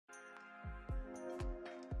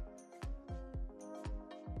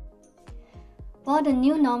While the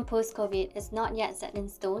new norm post-COVID is not yet set in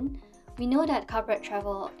stone, we know that corporate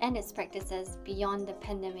travel and its practices beyond the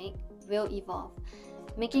pandemic will evolve,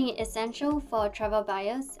 making it essential for travel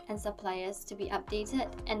buyers and suppliers to be updated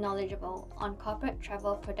and knowledgeable on corporate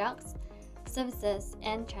travel products, services,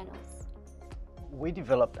 and channels. We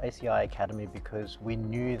developed ACI Academy because we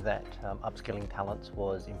knew that upskilling talents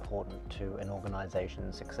was important to an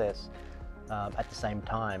organisation's success. At the same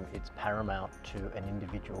time, it's paramount to an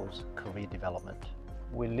individual's career development.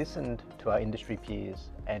 We listened to our industry peers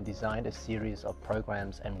and designed a series of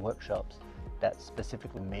programs and workshops that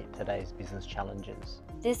specifically meet today's business challenges.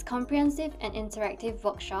 This comprehensive and interactive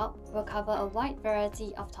workshop will cover a wide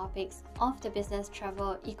variety of topics of the business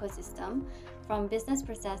travel ecosystem, from business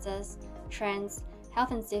processes, trends,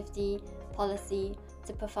 health and safety, policy,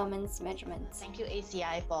 to performance measurement. Thank you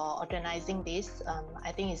ACI for organizing this.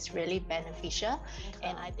 I think it's really beneficial,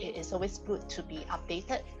 and I think it's always good to be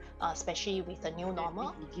updated, especially with the new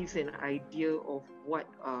normal. It gives an idea of what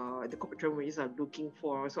the corporate travel managers are looking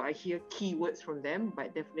for. So I hear keywords from them,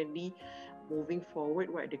 but definitely moving forward,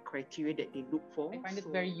 what are the criteria that they look for? I find it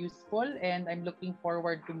very useful, and I'm looking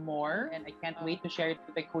forward to more, and I can't wait to share it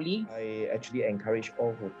with my colleagues. I actually encourage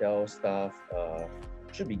all hotel staff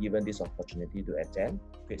should be given this opportunity to attend.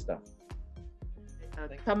 Great stuff.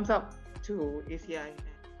 Thumbs up to ACI.